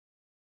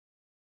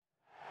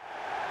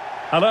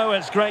Hello,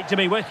 it's great to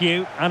be with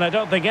you, and I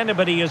don't think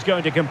anybody is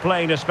going to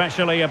complain,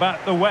 especially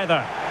about the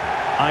weather.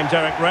 I'm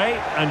Derek Ray,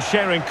 and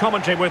sharing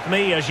commentary with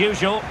me, as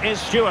usual, is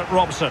Stuart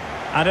Robson.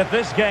 And if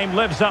this game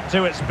lives up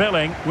to its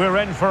billing, we're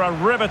in for a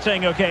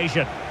riveting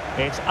occasion.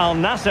 It's Al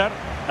Nassr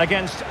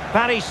against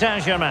Paris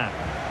Saint-Germain.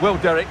 Well,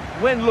 Derek,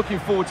 when looking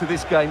forward to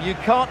this game, you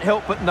can't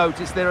help but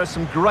notice there are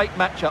some great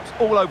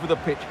matchups all over the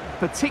pitch,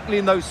 particularly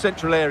in those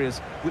central areas.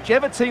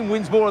 Whichever team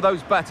wins more of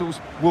those battles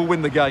will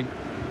win the game.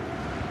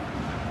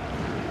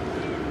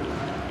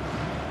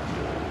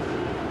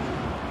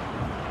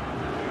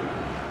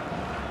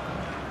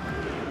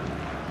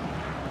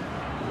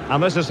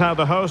 And this is how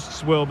the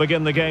hosts will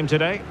begin the game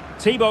today.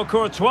 Thibaut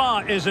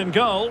Courtois is in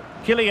goal.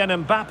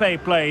 Kylian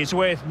Mbappe plays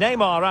with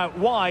Neymar out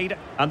wide.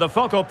 And the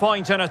focal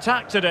point in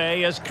attack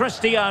today is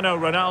Cristiano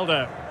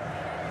Ronaldo.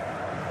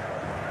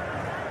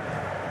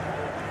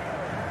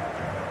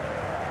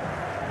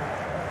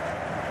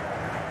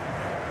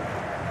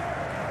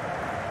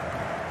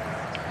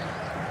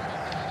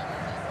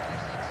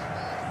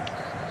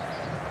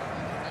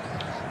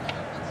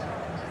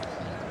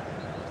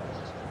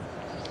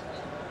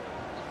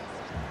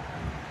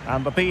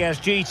 And the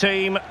PSG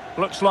team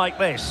looks like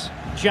this.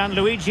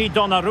 Gianluigi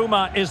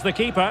Donnarumma is the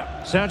keeper.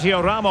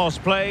 Sergio Ramos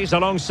plays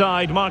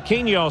alongside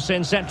Marquinhos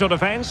in central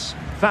defence.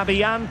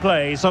 Fabian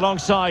plays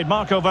alongside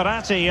Marco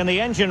Verratti in the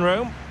engine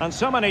room. And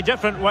so many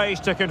different ways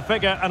to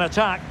configure an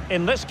attack.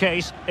 In this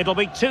case, it'll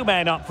be two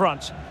men up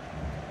front.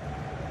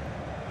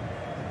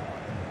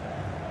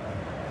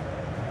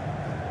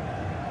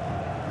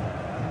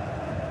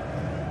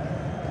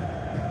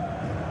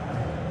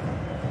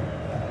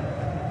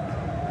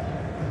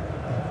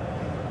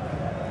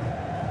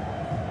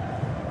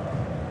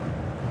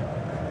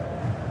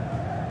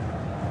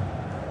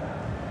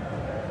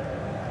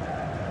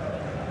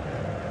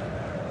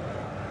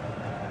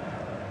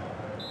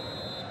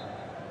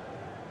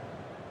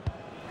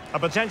 A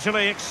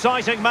potentially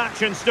exciting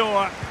match in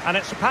store, and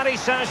it's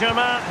Paris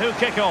Saint-Germain who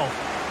kick off.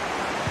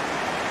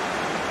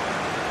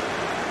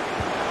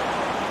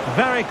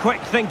 Very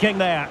quick thinking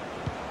there.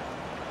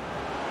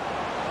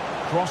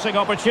 Crossing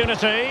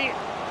opportunity.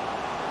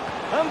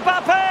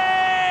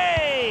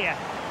 Mbappe!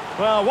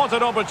 Well, what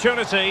an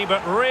opportunity,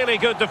 but really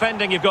good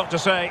defending, you've got to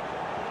say.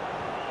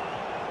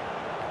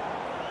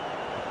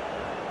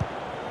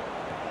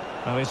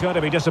 Well, he's going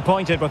to be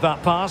disappointed with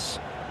that pass.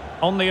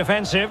 On the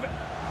offensive.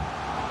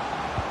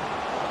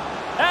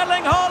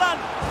 Erling Haaland,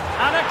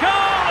 and a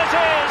goal it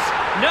is!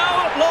 No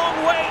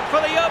long wait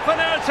for the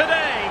opener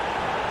today.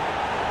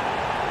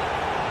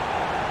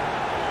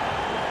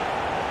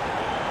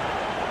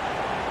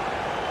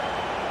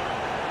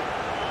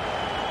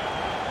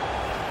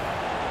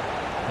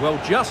 Well,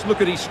 just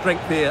look at his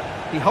strength here.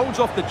 He holds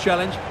off the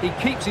challenge, he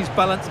keeps his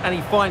balance, and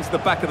he finds the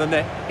back of the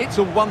net. It's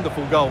a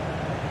wonderful goal.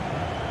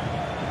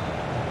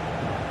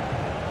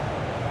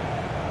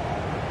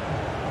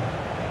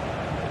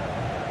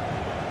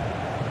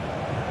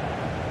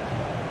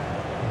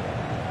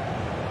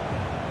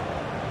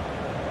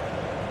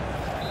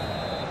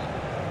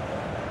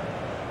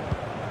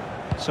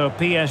 So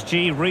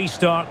PSG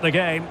restart the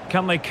game.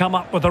 Can they come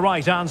up with the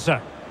right answer?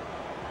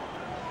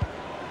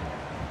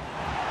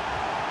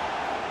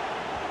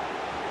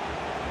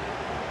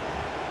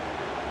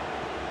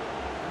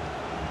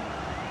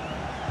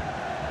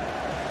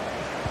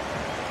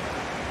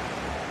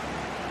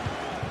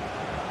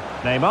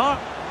 Neymar.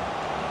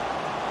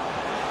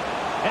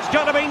 It's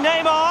got to be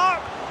Neymar.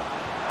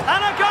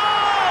 And a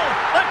goal!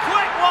 The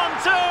quick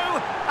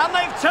 1-2. And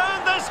they've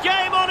turned this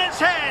game on its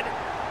head.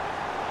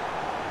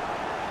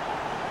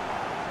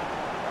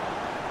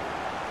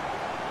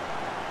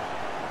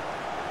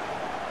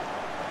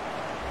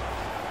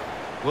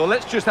 Well,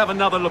 let's just have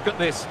another look at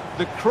this.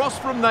 The cross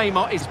from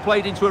Neymar is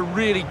played into a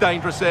really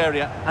dangerous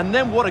area. And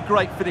then what a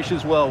great finish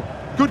as well.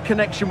 Good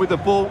connection with the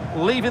ball,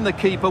 leaving the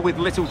keeper with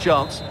little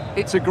chance.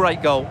 It's a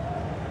great goal.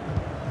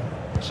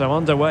 So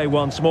underway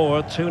once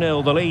more,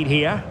 2-0 the lead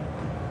here.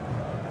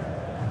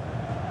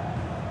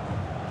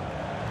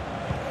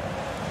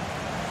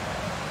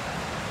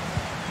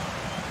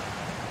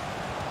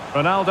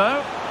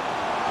 Ronaldo.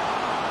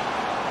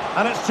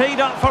 And it's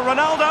teed up for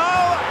Ronaldo.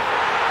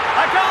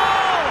 A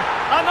goal!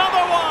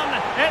 Another one!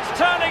 It's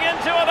turning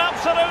into an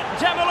absolute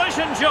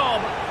demolition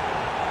job.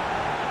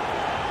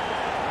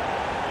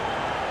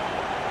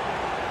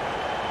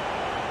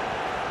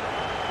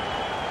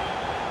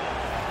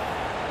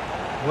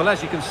 Well,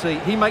 as you can see,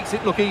 he makes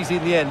it look easy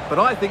in the end, but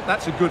I think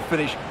that's a good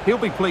finish. He'll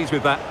be pleased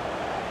with that.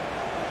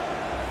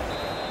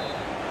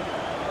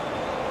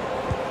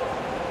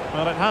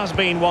 Well, it has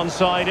been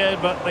one-sided,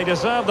 but they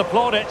deserve the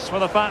plaudits for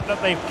the fact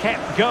that they've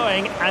kept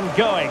going and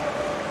going.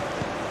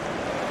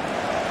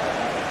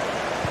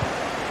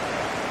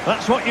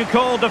 That's what you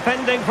call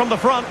defending from the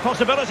front.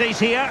 Possibilities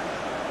here.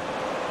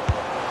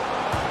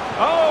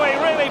 Oh, he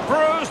really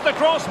bruised the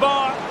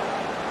crossbar.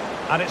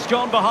 And it's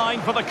gone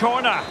behind for the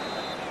corner.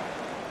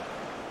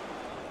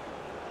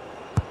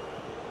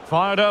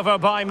 Fired over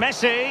by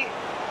Messi.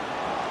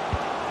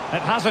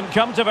 It hasn't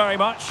come to very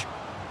much.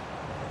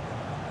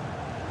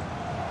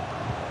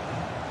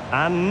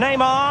 And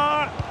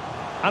Neymar.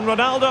 And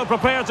Ronaldo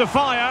prepared to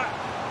fire.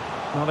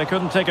 Well, they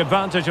couldn't take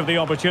advantage of the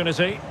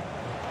opportunity.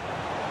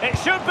 It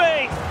should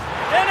be.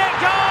 In it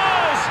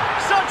goes!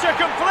 Such a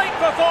complete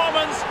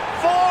performance.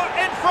 4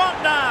 in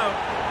front now.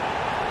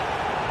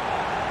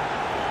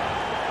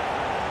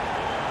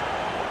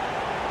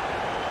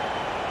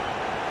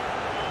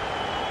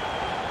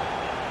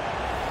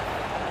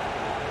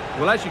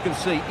 Well, as you can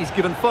see, he's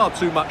given far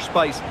too much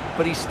space,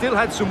 but he still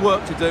had some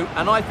work to do,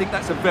 and I think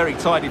that's a very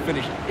tidy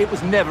finish. It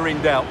was never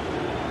in doubt.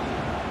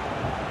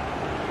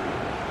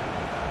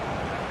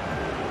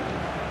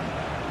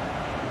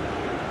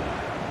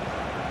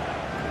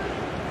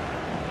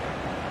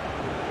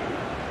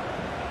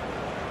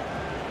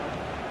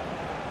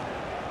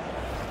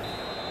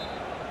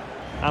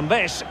 And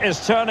this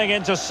is turning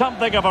into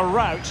something of a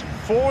rout.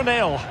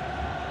 4-0.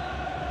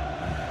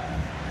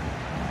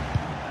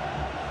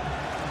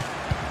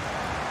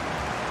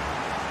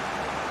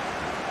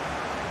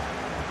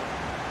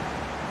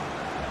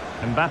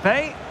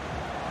 Mbappe.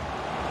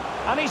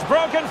 And he's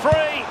broken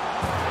free.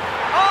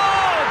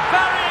 Oh,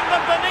 burying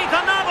them beneath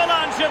an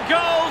avalanche of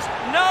goals.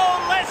 No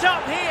let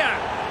up here.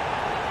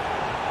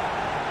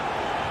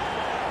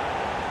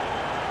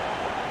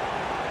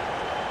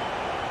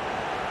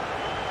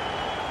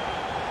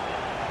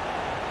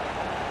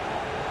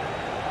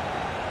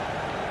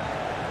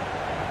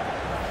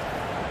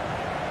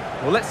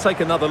 Well, let's take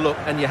another look,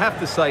 and you have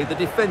to say the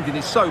defending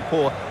is so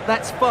poor.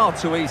 That's far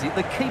too easy.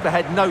 The keeper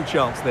had no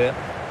chance there.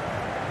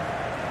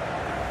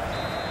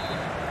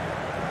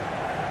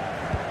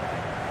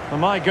 Oh,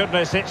 my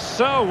goodness, it's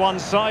so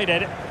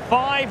one-sided.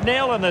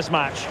 5-0 in this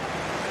match.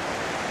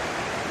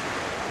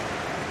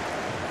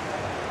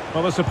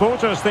 Well, the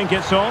supporters think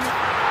it's on.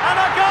 And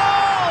a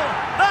goal!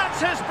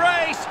 That's his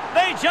brace!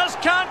 They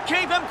just can't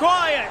keep him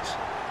quiet!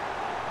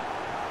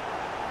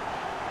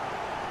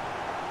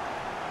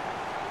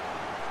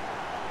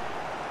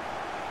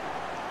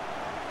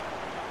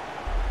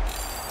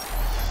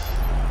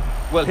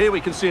 Well, here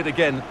we can see it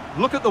again.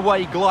 Look at the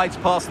way he glides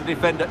past the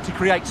defender to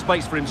create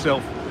space for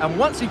himself. And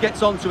once he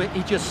gets onto it,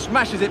 he just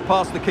smashes it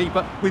past the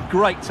keeper with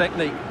great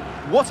technique.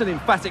 What an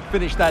emphatic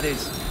finish that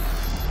is.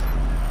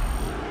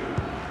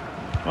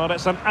 Well,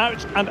 it's an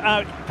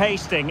out-and-out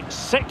pasting.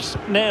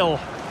 6-0.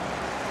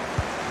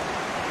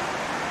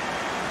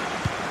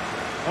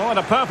 Oh, and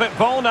a perfect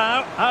ball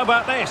now. How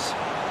about this?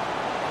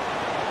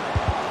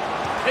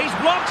 He's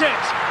blocked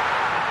it!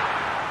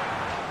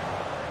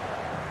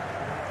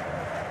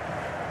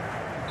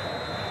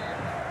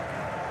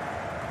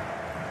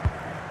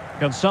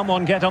 Can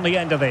someone get on the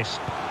end of this?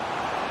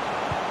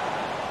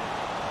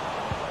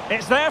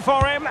 It's there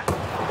for him,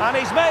 and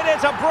he's made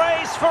it a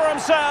brace for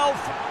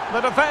himself. The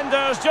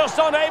defender's just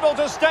unable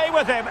to stay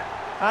with him,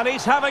 and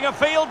he's having a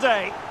field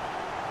day.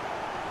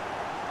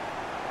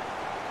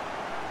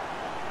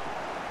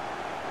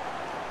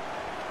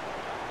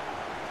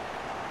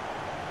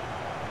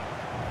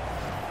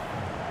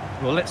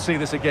 Well, let's see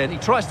this again. He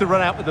tries to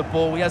run out with the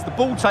ball. He has the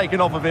ball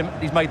taken off of him.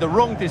 He's made the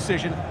wrong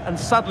decision, and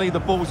suddenly the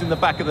ball's in the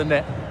back of the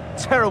net.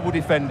 Terrible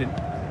defending.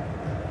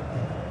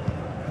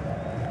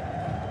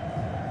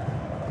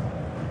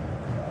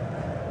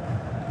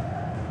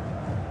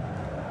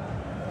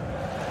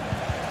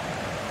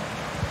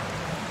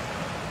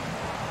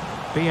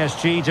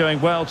 PSG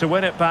doing well to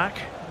win it back.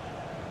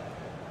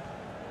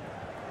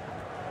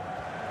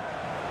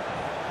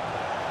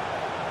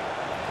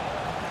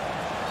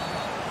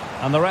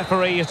 And the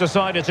referee has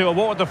decided to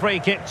award the free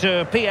kick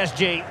to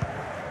PSG.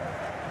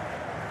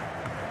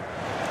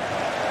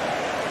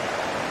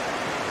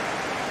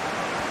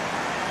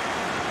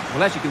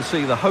 Well, as you can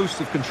see, the hosts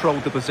have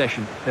controlled the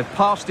possession. They've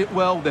passed it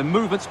well, their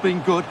movement's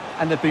been good,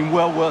 and they've been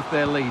well worth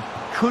their lead.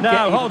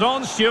 Now, hold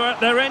on, Stuart,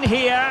 they're in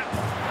here.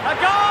 A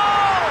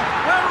goal!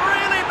 We're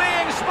really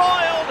being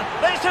spoiled.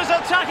 This is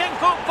attacking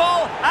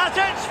football at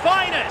its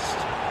finest.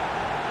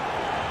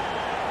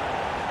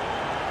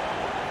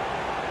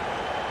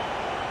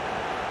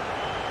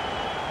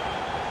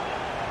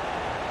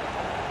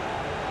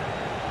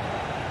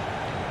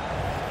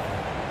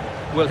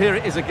 Well, here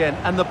it is again,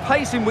 and the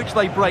pace in which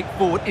they break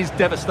forward is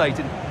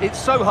devastating. It's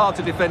so hard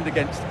to defend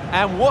against,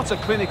 and what a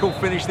clinical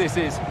finish this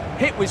is.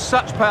 Hit with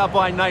such power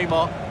by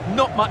Neymar,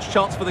 not much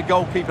chance for the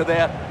goalkeeper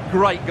there.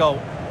 Great goal.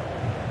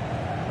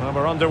 Well,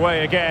 we're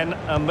underway again,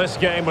 and this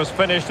game was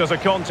finished as a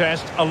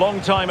contest a long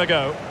time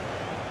ago.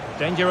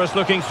 Dangerous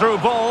looking through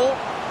ball.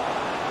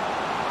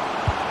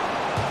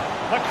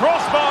 The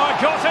crossbar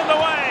got in the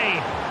way.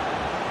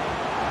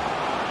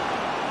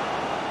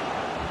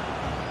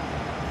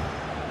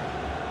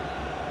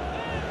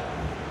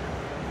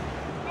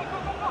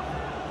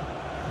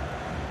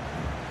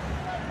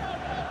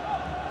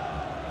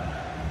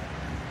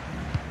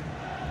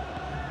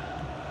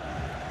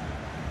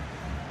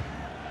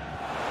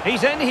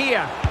 He's in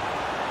here.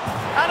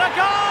 And a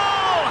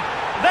goal!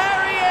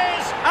 There he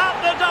is at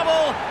the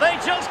double. They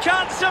just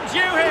can't subdue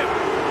him.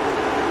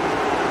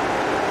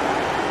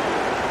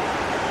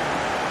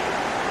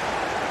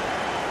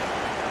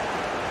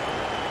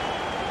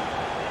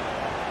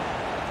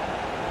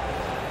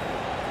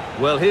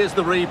 Well, here's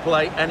the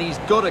replay, and he's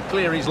got to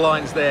clear his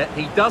lines there.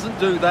 He doesn't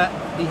do that.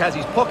 He has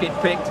his pocket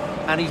picked,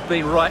 and he's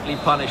been rightly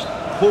punished.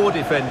 Poor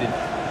defending.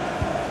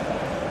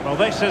 Well,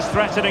 this is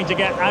threatening to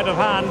get out of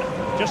hand.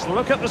 Just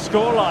look at the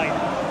scoreline.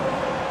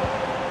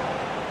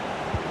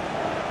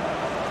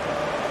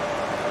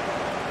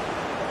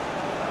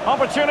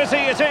 Opportunity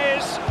it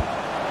is.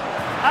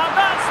 And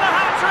that's the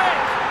hat-trick!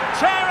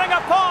 Tearing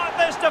apart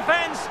this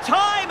defence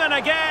time and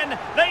again.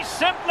 They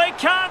simply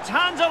can't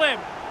handle him.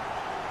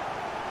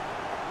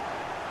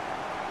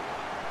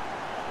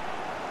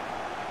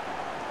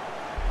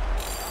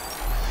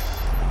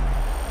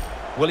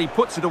 Well, he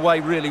puts it away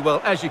really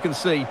well, as you can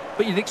see,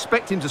 but you'd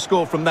expect him to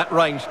score from that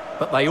range,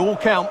 but they all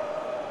count.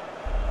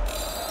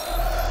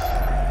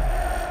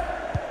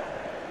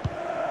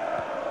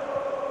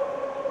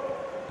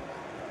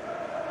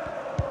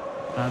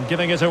 And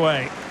giving it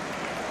away.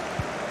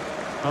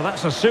 Well,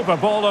 that's a super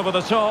ball over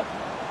the top.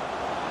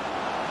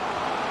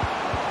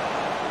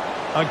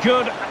 A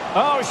good...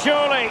 Oh,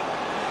 surely.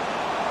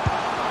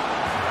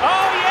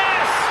 Oh,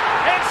 yes!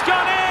 It's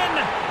gone in!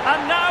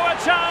 And now a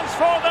chance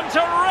for them to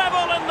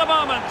revel in the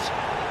moment.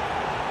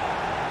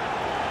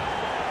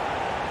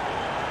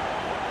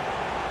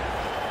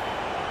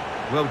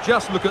 Well,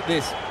 just look at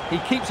this. He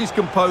keeps his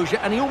composure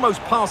and he almost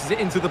passes it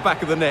into the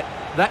back of the net.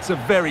 That's a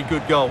very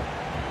good goal.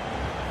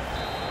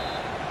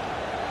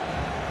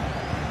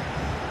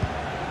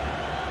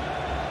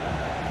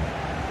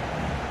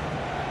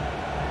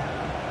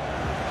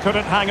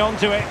 Couldn't hang on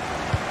to it.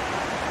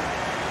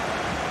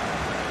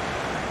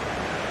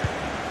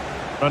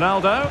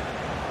 Ronaldo.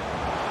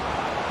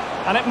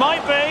 And it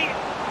might be.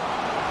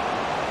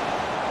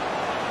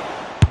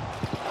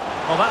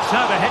 Well, that's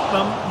how to hit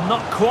them.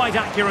 Not quite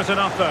accurate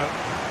enough, though.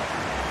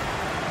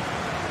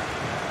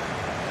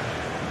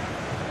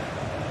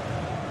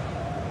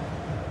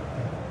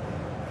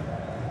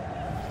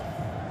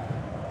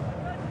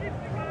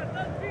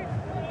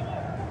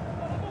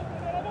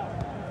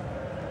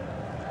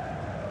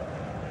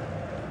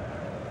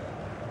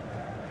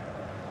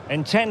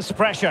 Intense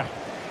pressure.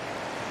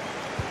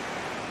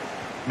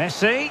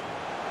 Messi.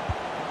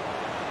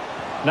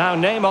 Now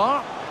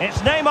Neymar. It's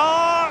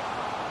Neymar!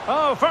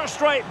 Oh, first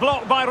straight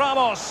block by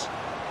Ramos.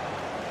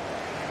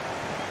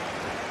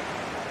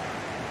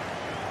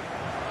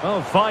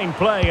 Oh, fine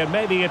play, and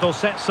maybe it'll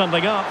set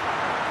something up.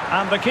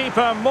 And the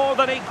keeper more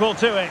than equal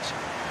to it.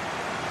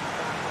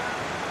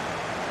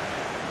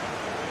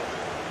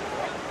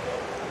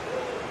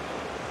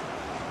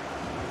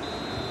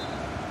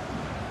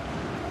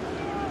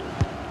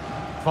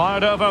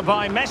 Fired over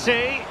by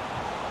Messi.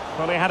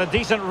 Well, he had a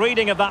decent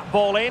reading of that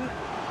ball in.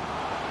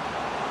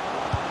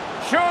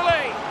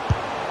 Surely.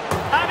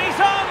 And he's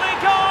only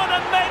gone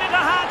and made it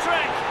a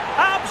hat-trick.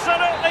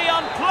 Absolutely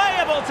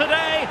unplayable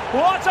today.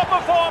 What a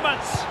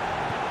performance.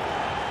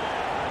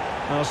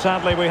 Well,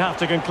 sadly, we have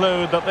to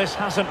conclude that this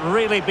hasn't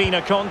really been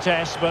a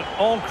contest, but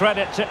all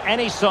credit to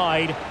any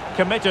side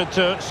committed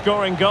to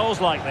scoring goals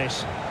like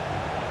this.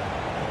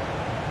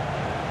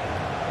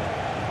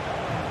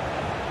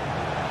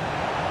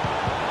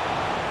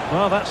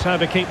 Well, that's how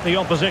to keep the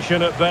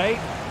opposition at bay.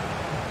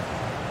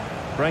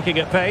 Breaking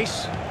at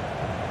pace.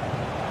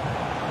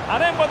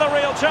 And in with a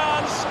real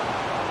chance.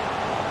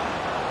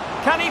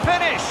 Can he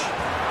finish?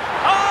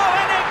 Oh,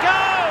 in it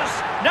goes!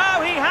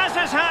 Now he has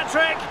his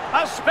hat-trick.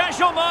 A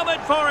special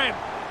moment for him.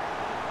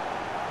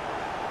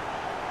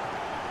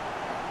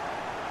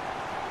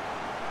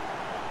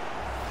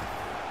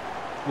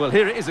 Well,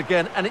 here it is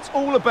again, and it's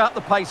all about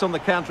the pace on the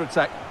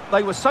counter-attack.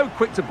 They were so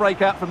quick to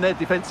break out from their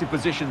defensive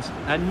positions,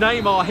 and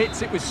Neymar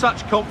hits it with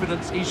such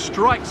confidence. He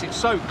strikes it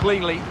so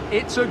cleanly.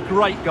 It's a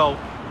great goal.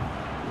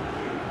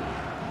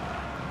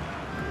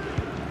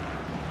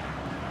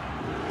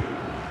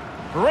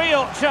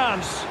 Real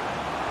chance.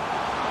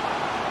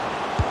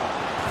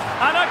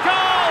 And a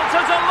goal to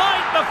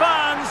delight the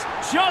fans.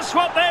 Just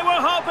what they were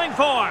hoping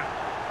for.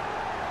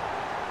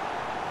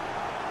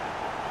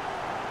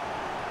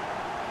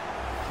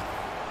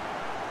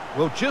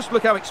 Well, just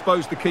look how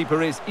exposed the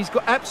keeper is. He's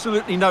got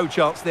absolutely no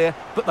chance there,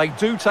 but they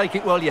do take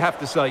it well, you have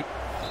to say.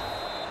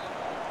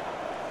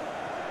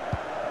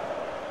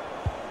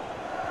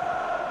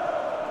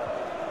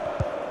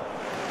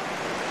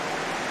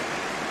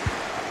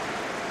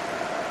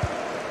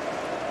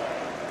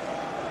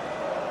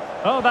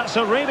 Oh, that's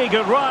a really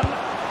good run.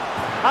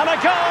 And a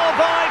goal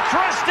by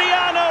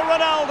Cristiano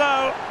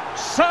Ronaldo.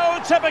 So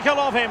typical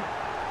of him.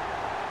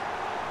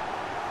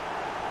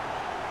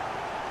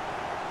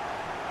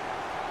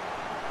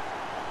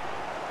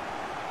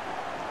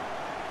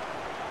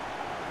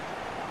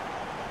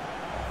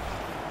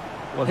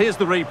 Well, here's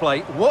the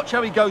replay. Watch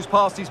how he goes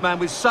past his man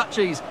with such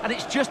ease, and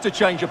it's just a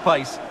change of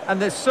pace.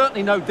 And there's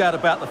certainly no doubt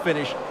about the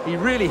finish. He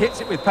really hits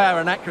it with power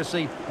and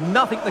accuracy.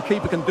 Nothing the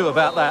keeper can do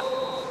about that.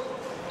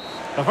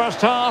 The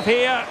first half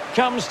here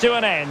comes to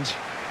an end.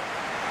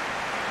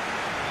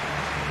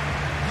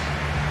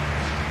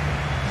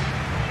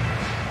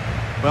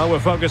 Well, we're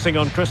focusing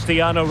on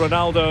Cristiano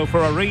Ronaldo for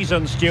a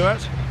reason,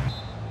 Stuart.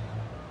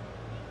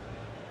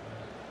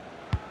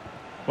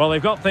 Well, they've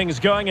got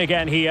things going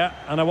again here,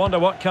 and I wonder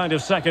what kind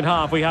of second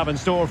half we have in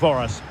store for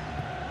us.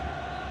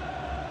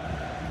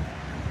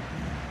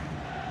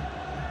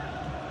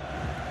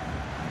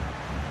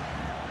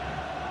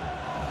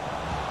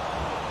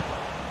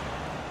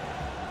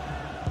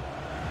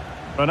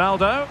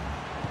 Ronaldo.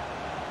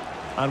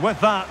 And with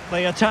that,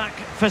 the attack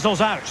fizzles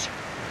out.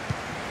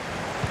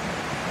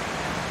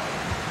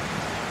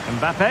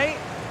 Mbappe.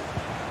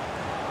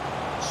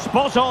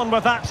 Spot on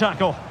with that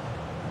tackle.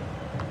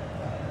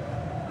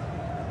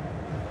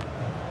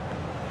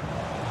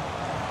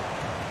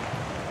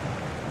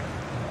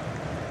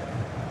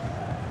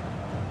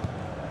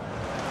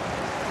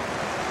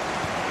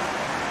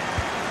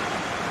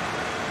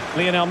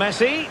 Lionel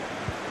Messi.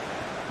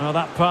 Oh,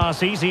 that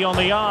pass easy on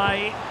the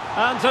eye.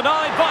 And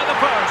denied by the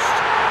post.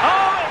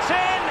 Oh, it's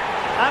in!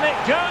 And it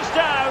goes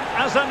down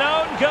as an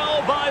own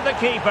goal by the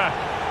keeper.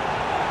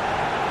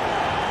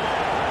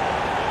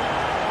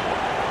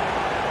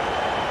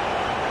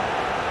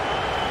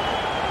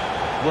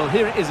 Well,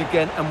 here it is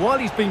again, and while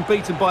he's been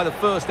beaten by the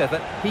first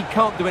effort, he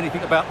can't do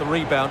anything about the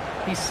rebound.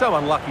 He's so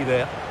unlucky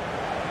there.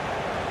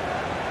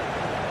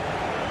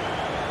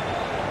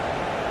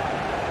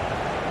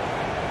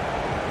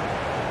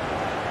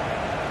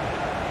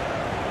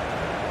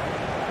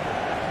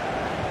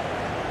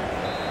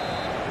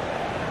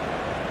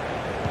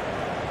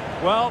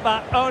 Well,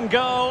 that own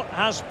goal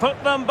has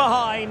put them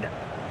behind.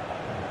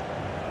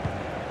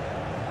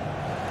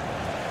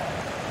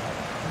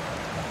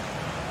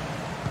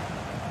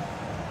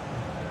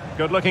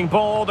 Good-looking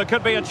ball. There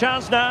could be a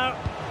chance now.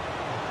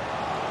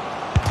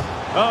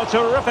 Oh,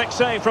 terrific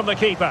save from the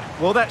keeper.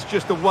 Well, that's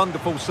just a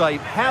wonderful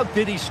save. How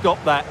did he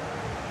stop that?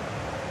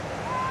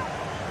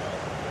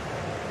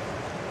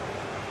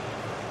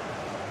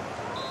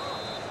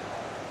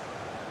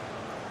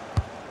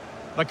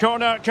 The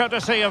corner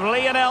courtesy of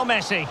Lionel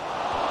Messi.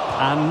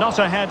 And not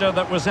a header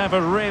that was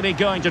ever really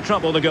going to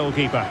trouble the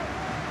goalkeeper.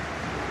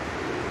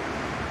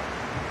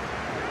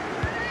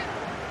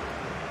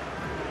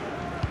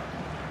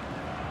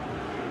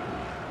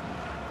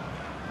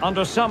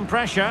 Under some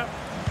pressure.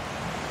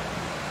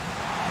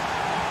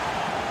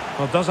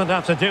 Well, doesn't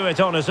have to do it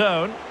on his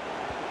own.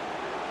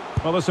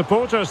 Well, the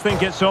supporters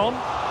think it's on.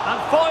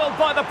 And foiled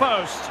by the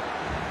post.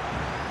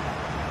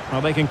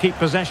 Well, they can keep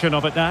possession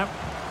of it now.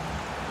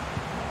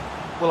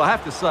 Well, I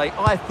have to say,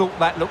 I thought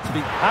that looked to be...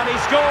 And he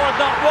scored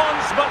not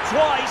once, but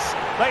twice.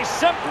 They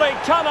simply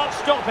cannot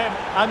stop him.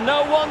 And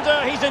no wonder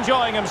he's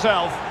enjoying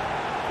himself.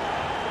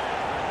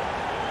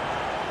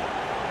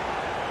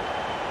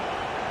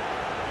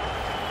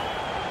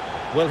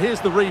 Well, here's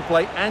the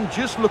replay, and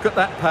just look at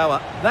that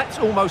power. That's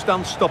almost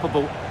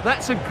unstoppable.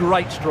 That's a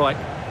great strike.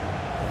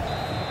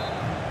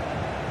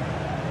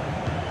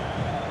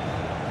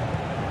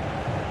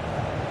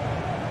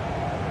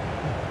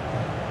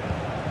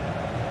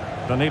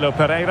 Danilo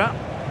Pereira.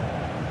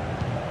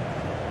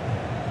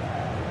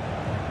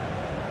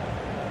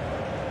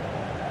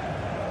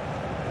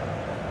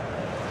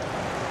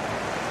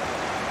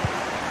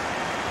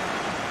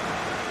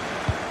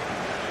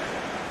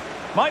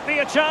 Might be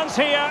a chance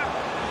here.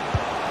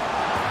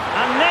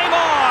 And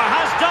Neymar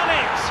has done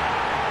it.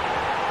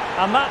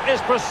 And that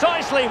is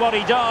precisely what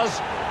he does.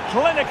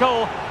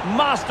 Clinical,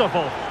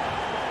 masterful.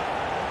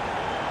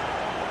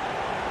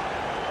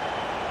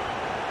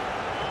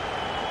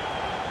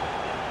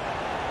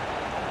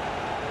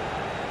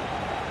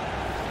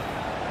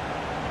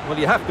 Well,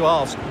 you have to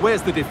ask,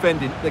 where's the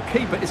defending? The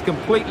keeper is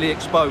completely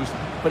exposed,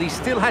 but he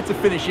still had to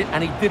finish it,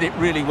 and he did it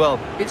really well.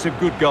 It's a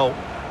good goal.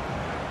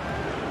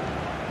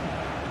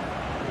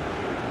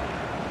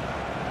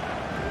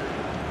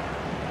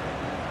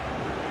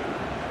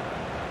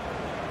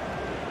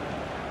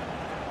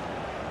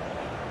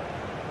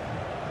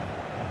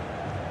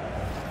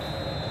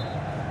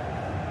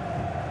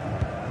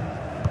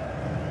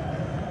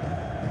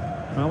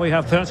 Well, we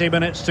have 30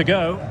 minutes to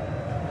go.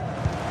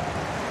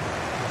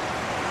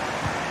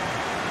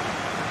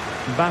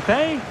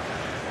 Mbappe.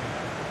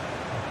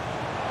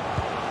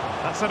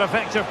 That's an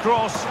effective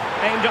cross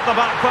aimed at the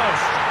back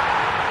post.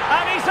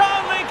 And he's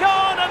only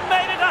gone and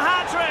made it a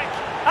hat-trick.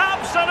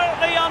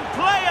 Absolutely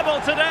unplayable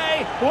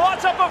today.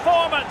 What a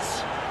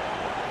performance.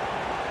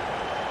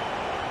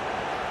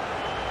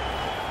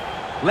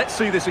 Let's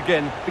see this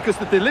again, because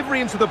the delivery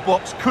into the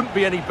box couldn't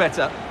be any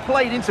better.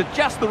 Played into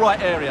just the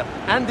right area,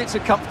 and it's a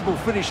comfortable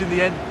finish in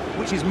the end,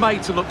 which is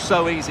made to look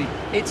so easy.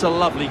 It's a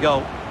lovely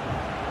goal.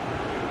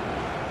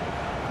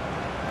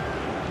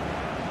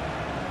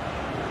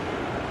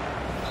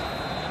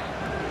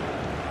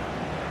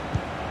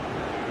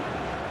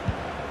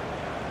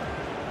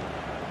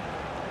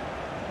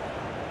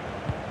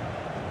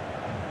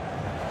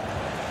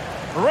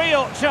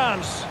 Real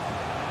chance.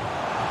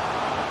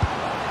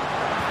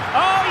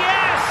 Oh,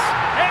 yes!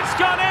 It's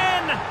gone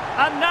in!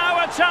 And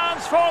now a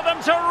chance for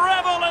them to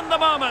revel in the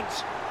moment.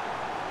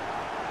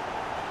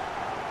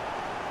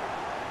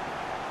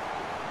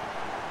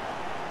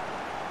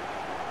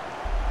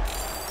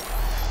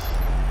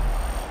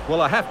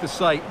 Well, I have to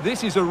say,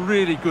 this is a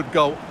really good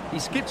goal. He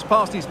skips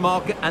past his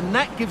marker, and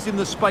that gives him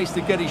the space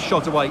to get his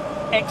shot away.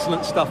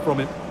 Excellent stuff from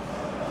him.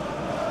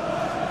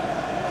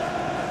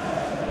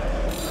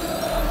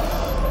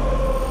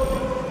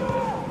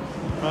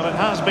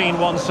 has been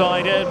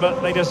one-sided,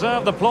 but they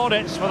deserve the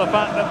plaudits for the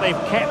fact that they've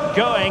kept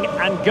going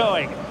and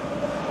going.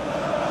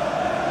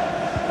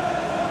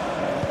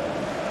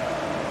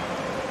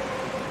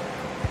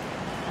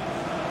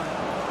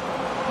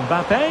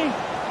 Mbappe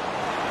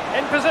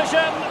in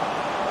position,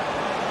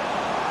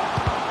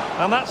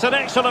 and that's an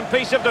excellent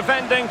piece of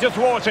defending to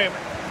thwart him.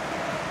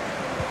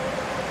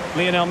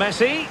 Lionel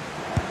Messi,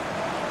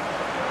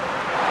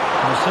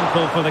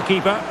 simple for the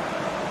keeper.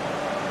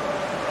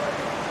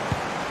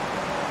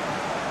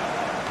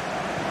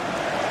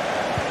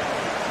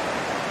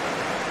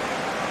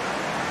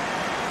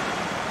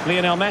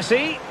 Lionel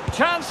Messi,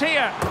 chance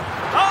here.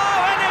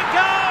 Oh, and it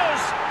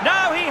goes!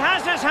 Now he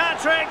has his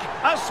hat-trick.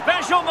 A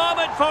special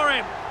moment for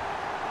him.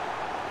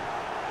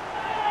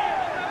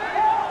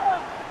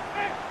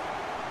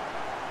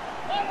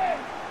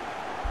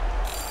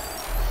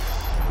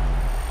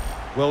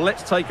 Well,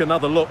 let's take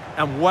another look.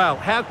 And wow,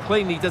 how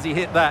cleanly does he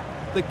hit that?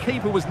 The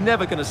keeper was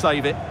never going to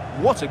save it.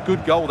 What a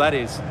good goal that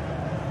is.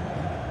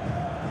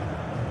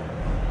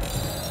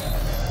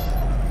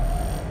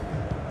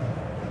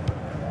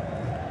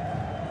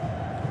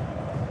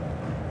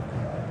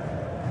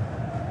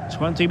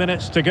 "20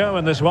 minutes to go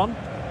in this one.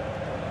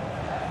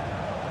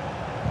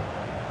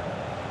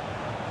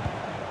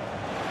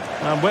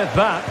 And with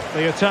that,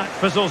 the attack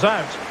fizzles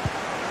out.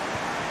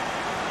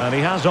 And he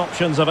has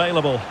options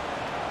available.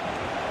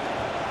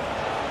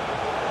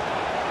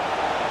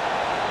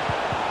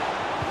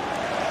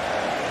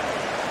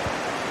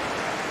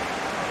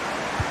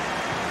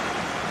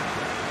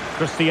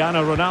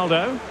 Cristiano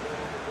Ronaldo.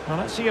 Well,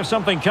 let's see if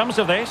something comes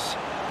of this.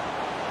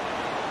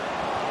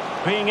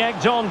 Being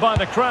egged on by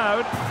the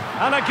crowd.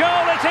 And a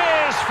goal it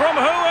is from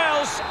who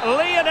else?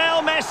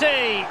 Lionel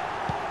Messi.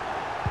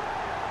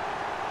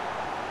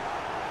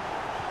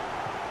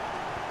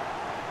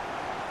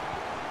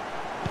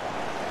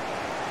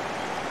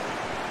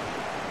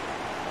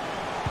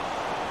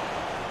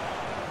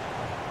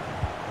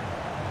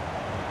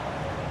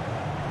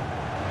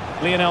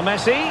 Lionel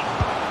Messi.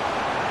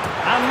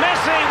 And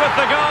Messi with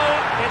the goal.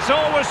 It's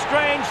always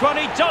strange when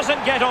he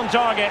doesn't get on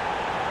target.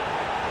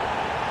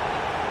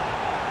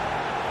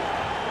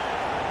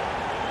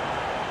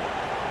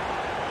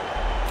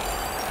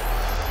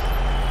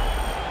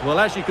 Well,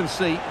 as you can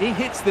see, he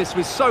hits this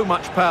with so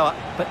much power,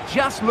 but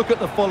just look at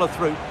the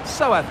follow-through.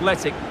 So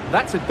athletic.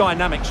 That's a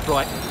dynamic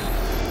strike.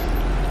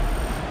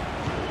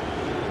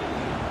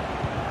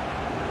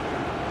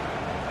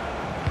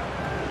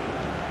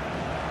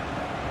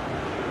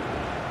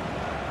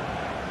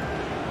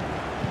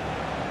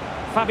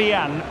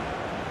 Fabian.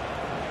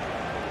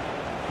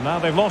 Now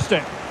they've lost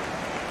it.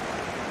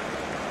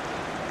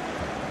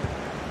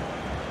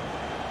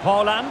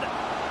 Haaland.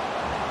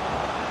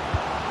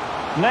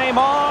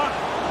 Neymar.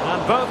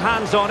 And both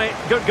hands on it.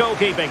 Good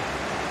goalkeeping.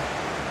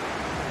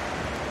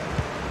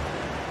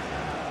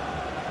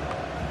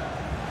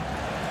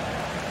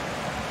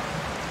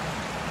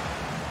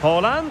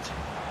 Haaland.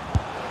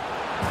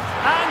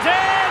 And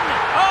in!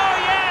 Oh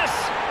yes!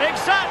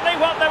 Exactly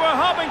what they were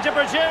hoping to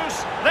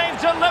produce. They've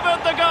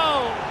delivered the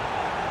goal.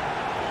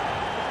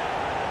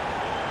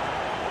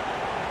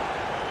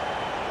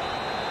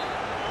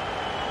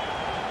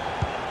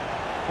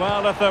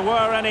 Well, if there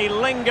were any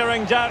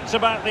lingering doubts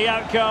about the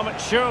outcome,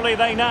 surely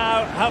they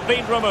now have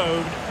been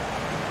removed.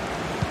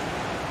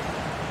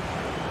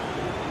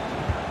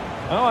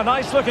 Oh, a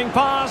nice-looking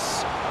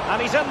pass.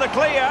 And he's in the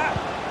clear.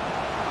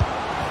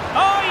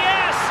 Oh,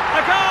 yes!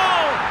 A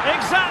goal!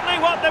 Exactly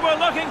what they were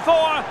looking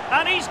for,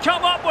 and he's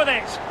come up with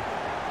it.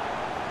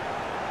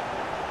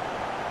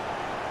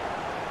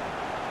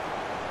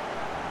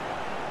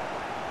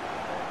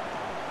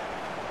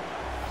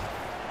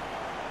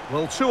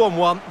 Well,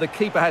 2-on-1, the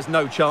keeper has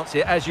no chance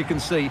here. As you can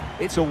see,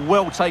 it's a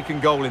well-taken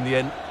goal in the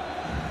end.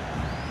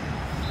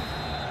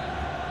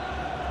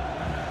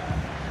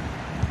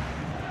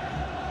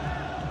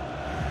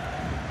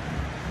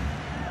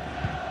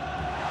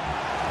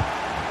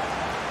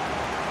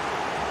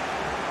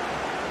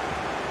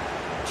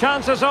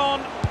 Chances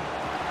on.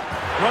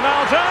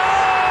 Ronaldo!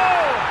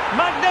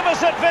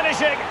 Magnificent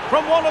finishing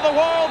from one of the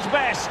world's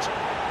best.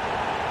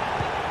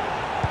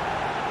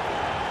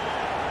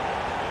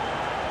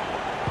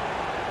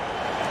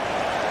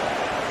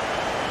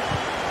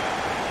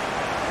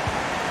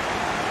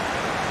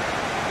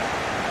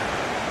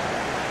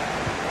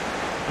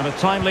 And a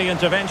timely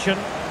intervention.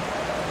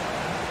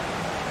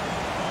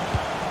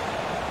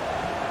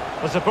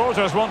 The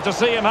supporters want to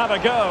see him have a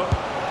go.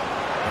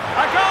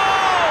 A goal!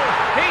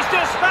 He's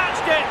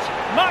dispatched it,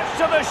 much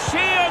to the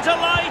sheer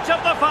delight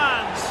of the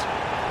fans.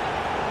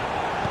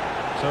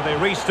 So they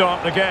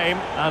restart the game,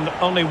 and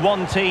only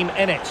one team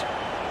in it.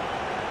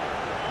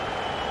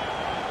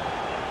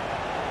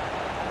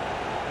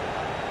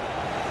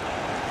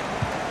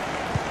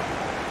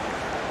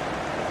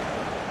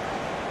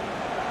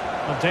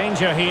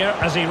 Danger here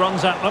as he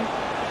runs at them.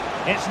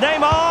 It's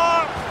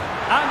Neymar!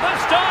 And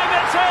this time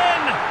it's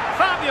in!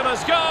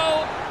 Fabulous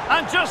goal!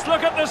 And just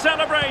look at the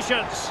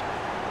celebrations.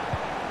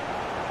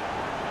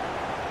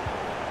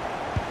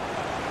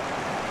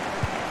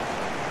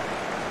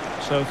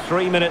 So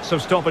 3 minutes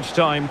of stoppage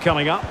time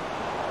coming up.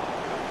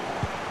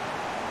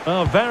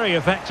 Oh, very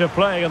effective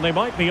play, and they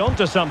might be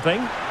onto something.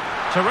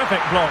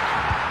 Terrific block.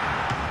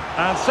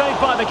 And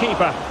saved by the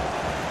keeper.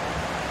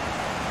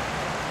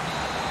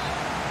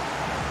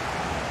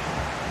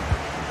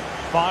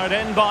 Fired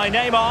in by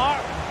Neymar.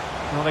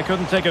 Well, they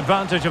couldn't take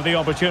advantage of the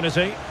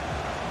opportunity.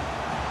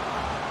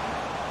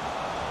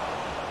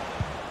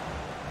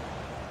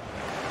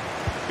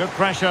 Good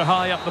pressure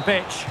high up the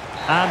pitch.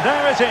 And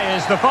there it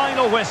is, the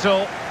final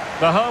whistle.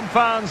 The home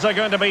fans are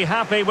going to be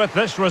happy with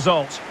this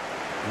result.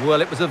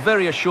 Well, it was a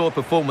very assured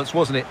performance,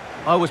 wasn't it?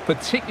 I was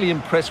particularly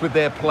impressed with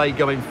their play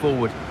going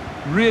forward.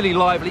 Really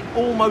lively,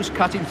 almost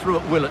cutting through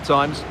at will at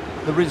times.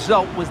 The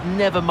result was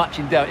never much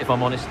in doubt, if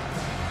I'm honest.